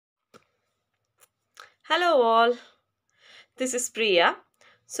Hello all, this is Priya.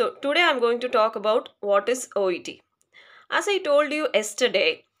 So today I'm going to talk about what is OET. As I told you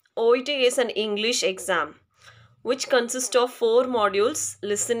yesterday, OET is an English exam which consists of 4 modules: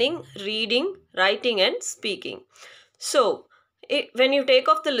 listening, reading, writing and speaking. So when you take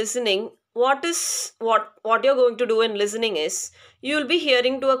off the listening, what you're going to do in listening is you'll be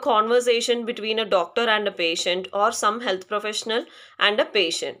hearing to a conversation between a doctor and a patient or some health professional and a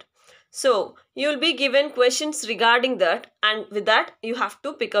patient. So you'll be given questions regarding that, and with that you have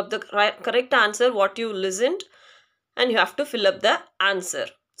to pick up the correct answer what you listened, and you have to fill up the answer.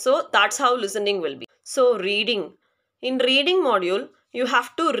 So that's how listening will be. So reading. In reading module, you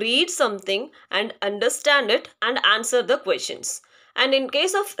have to read something and understand it and answer the questions. And in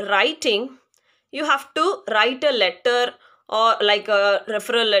case of writing, you have to write a letter or like a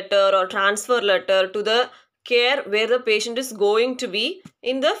referral letter or transfer letter to the care where the patient is going to be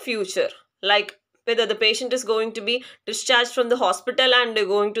in the future. Like whether the patient is going to be discharged from the hospital and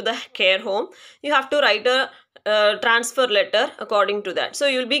going to the care home, you have to write a transfer letter according to that. So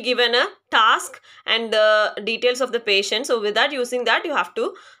you'll be given a task and the details of the patient. So with that, using that, you have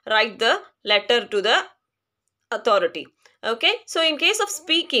to write the letter to the authority. Okay, so in case of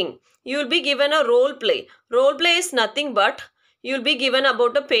speaking, you will be given a role play. Role play is nothing but you'll be given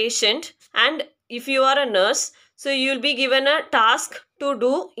about a patient, and if you are a nurse, so you'll be given a task to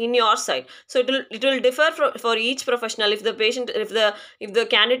do in your side. So it will differ for each professional. If the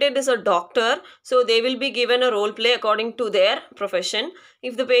candidate is a doctor, so they will be given a role play according to their profession.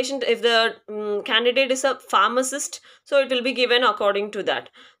 If the candidate is a pharmacist, so it will be given according to that.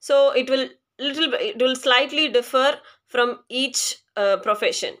 So it will slightly differ from each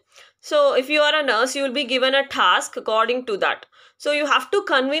profession. So if you are a nurse, you will be given a task according to that. So you have to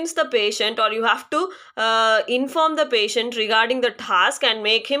convince the patient, or you have to inform the patient regarding the task and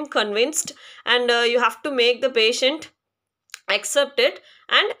make him convinced, and you have to make the patient accept it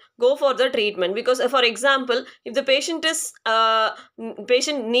and go for the treatment. Because for example, if the patient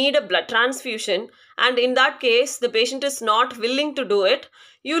need a blood transfusion, and in that case the patient is not willing to do it,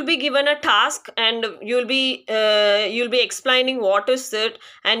 you'll be given a task and you'll be explaining what is it,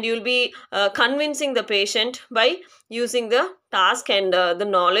 and you'll be convincing the patient by using the task and the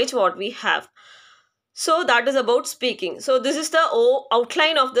knowledge what we have. So that is about speaking. So this is the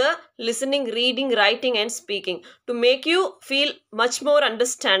outline of the listening, reading, writing and speaking to make you feel much more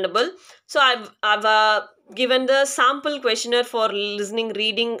understandable. So I've given the sample questionnaire for listening,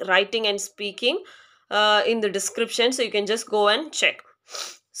 reading, writing and speaking in the description. So you can just go and check.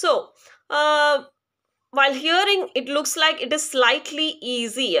 So while hearing, it looks like it is slightly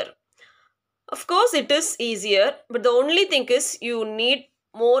easier. Of course it is easier, but the only thing is you need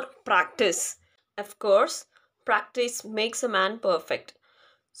more practice. Of course, practice makes a man perfect.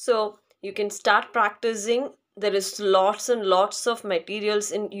 So you can start practicing. There is lots and lots of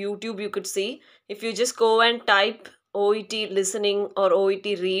materials in YouTube you could see. If you just go and type OET listening or OET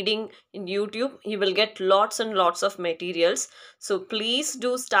reading in YouTube, you will get lots and lots of materials. So please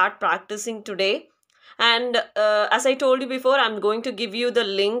do start practicing today. And as I told you before, I'm going to give you the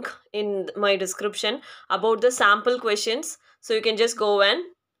link in my description about the sample questions. So you can just go and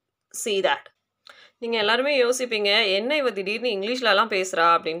see that. நீங்கள் எல்லாருமே யோசிப்பீங்க என்ன இவ திடீர்னு இங்கிலீஷ்லலாம் பேசுகிறா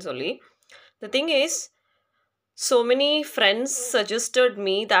அப்படின்னு சொல்லி. The thing is, so many friends suggested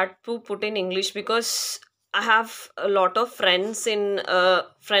me that to put in English because I have a lot of friends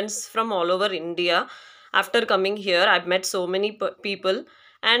from all over India. After coming here, I've met so many people,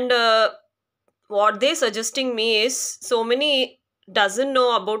 and what they suggesting me is so many doesn't know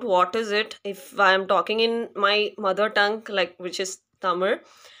about what is it. If I am talking in my mother tongue, like which is Tamil,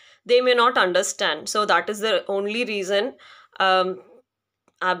 they may not understand. So that is the only reason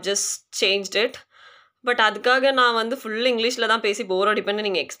I've just changed it. But அதுக்காக நான் வந்து full இங்கிலீஷில் தான் பேசி போர் அடிப்பேன்னு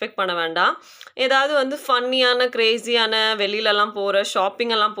நீங்கள் expect பண்ண வேண்டாம். ஏதாவது வந்து ஃபன்னியான க்ரேஸியான வெளியிலலாம் போகிற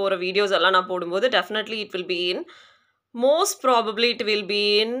ஷாப்பிங்கெல்லாம் போகிற வீடியோஸ் எல்லாம் நான் போடும்போது definitely it will be in most probably it will be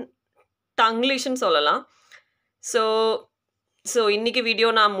in டங்கிலீஷ்னு சொல்லலாம். ஸோ இன்றைக்கி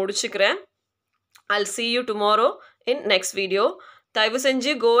வீடியோ நான் முடிச்சுக்கிறேன். I'll see you tomorrow in next video. தயவு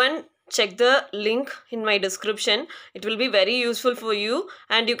செஞ்சு go and check the link in my description. It will be very useful for you,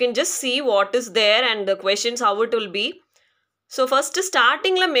 and you can just see what is there and the questions how it will be. So first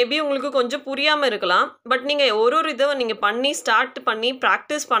startingல maybe உங்களுக்கு கொஞ்சம் புரியாமல் இருக்கலாம், but நீங்கள் ஒரு இதை நீங்கள் பண்ணி start பண்ணி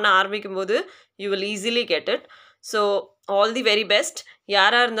ப்ராக்டிஸ் பண்ண ஆரம்பிக்கும் போது you will easily get it. So all the very best.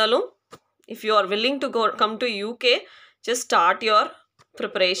 யாராக இருந்தாலும், if you are willing to come to UK, just start your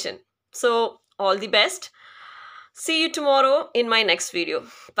preparation. So all the best. See you tomorrow in my next video.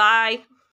 Bye.